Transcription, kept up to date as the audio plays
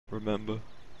remember.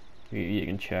 You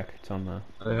can check, it's on there.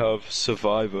 I have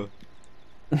Survivor.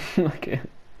 Okay,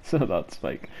 so that's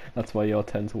why your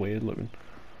tent's weird looking.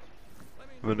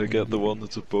 I'm gonna get the one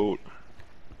that's a boat.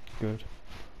 Good.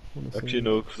 Wanna see Actually it?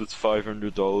 no, because it's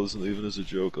 $500 and even as a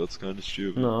joke that's kind of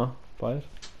stupid. No, buy it.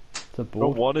 It's a I don't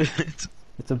boat. want it.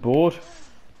 It's a boat.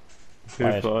 Okay,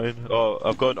 Buy it. fine. Oh,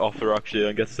 I've got an offer actually.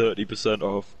 I get 30%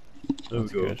 off. There we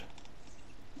That's go. good.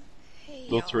 Hey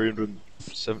Not y'all.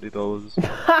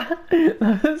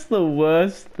 $370. That's the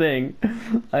worst thing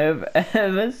I have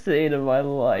ever seen in my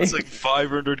life. It's like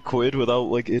 500 quid without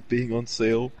like it being on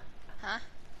sale. Huh?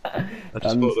 I just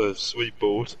Dan, bought a sweet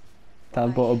boat. Dan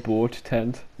Why? bought a boat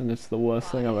tent, and it's the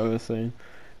worst thing I've Why? ever seen.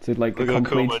 It's like a Look how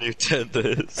cool complete. my new tent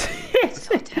is. It's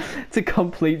not a tent. It's a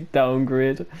complete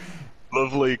downgrade.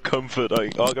 Lovely comfort. I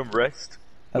can rest.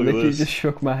 I Look at literally this. just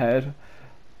shook my head.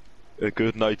 A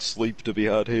good night's sleep to be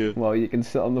had here. Well, you can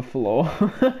sit on the floor.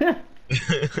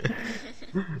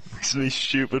 It's me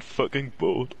stupid fucking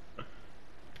boat.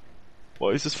 Why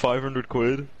is this 500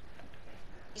 quid? You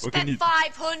What can spent you-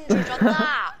 500 on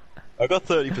that. I got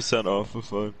 30% off, we're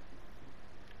fine.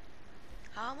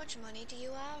 How much money do you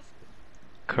have?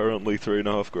 Currently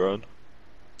 3.5 grand.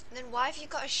 And then why have you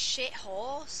got a shit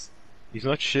horse? He's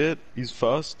not shit, he's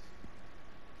fast.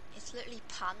 It's literally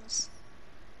pants.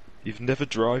 You've never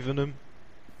driven him?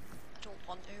 I don't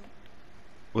want to.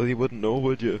 Well, you wouldn't know,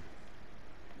 would you?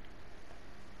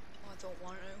 Oh, I don't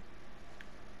want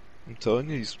to. I'm telling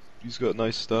you, he's got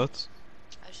nice stats.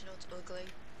 I just know it's ugly.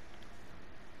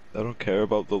 I don't care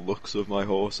about the looks of my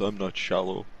horse, I'm not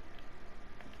shallow.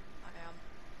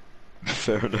 I am.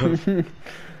 Fair enough.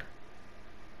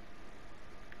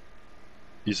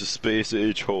 He's a space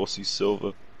age horse, he's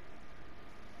silver.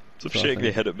 Stop That's shaking awesome.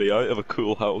 your head at me, I have a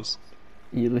cool house.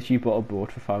 You literally bought a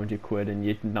boat for 500 quid, and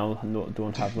you now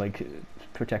don't have like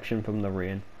protection from the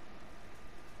rain.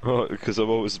 Oh, because I'm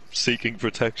always seeking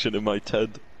protection in my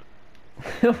tent.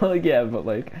 Well, yeah, but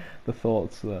like the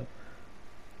thoughts there.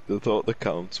 The thought that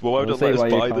counts. Well, why I don't don't see let why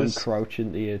us you buy can't this? crouch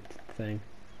into your thing.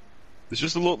 There's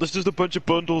just a bunch of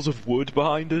bundles of wood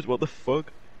behind it, what the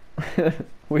fuck?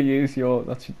 We use your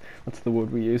that's the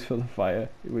wood we use for the fire.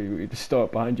 We just store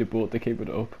it behind your boat to keep it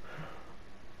up.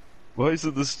 Why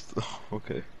isn't this... Oh,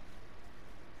 okay.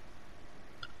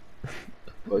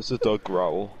 Why does the dog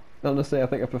growl? Honestly, I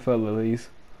think I prefer lilies.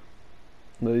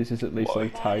 Lilies is at least Why?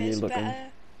 like tiny Mine is looking. better.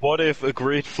 What if a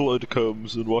great flood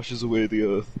comes and washes away the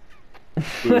earth?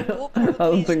 Boat I don't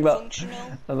probably think isn't that.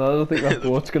 functional. And I don't think that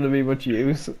boat's gonna be much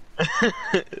use.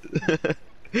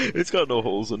 It's got no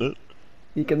holes in it.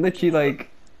 You can literally like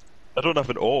I don't have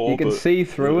an oar, you can but... see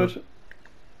through it.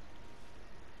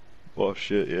 Oh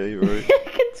shit, yeah, you're right. You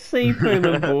can see through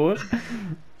the boat.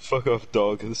 Fuck off,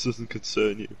 dog. This doesn't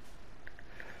concern you.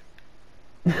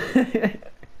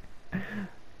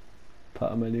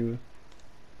 Pat him anyway.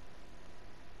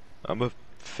 I'm a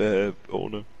fair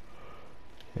owner.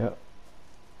 Yeah.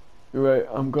 Right,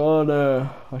 I'm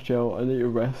gonna watch out. I need to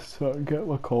rest so I can get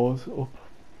my cause up.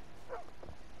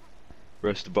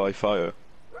 Rest by fire.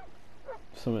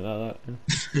 Something like that.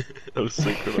 Yeah. That was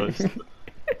synchronized.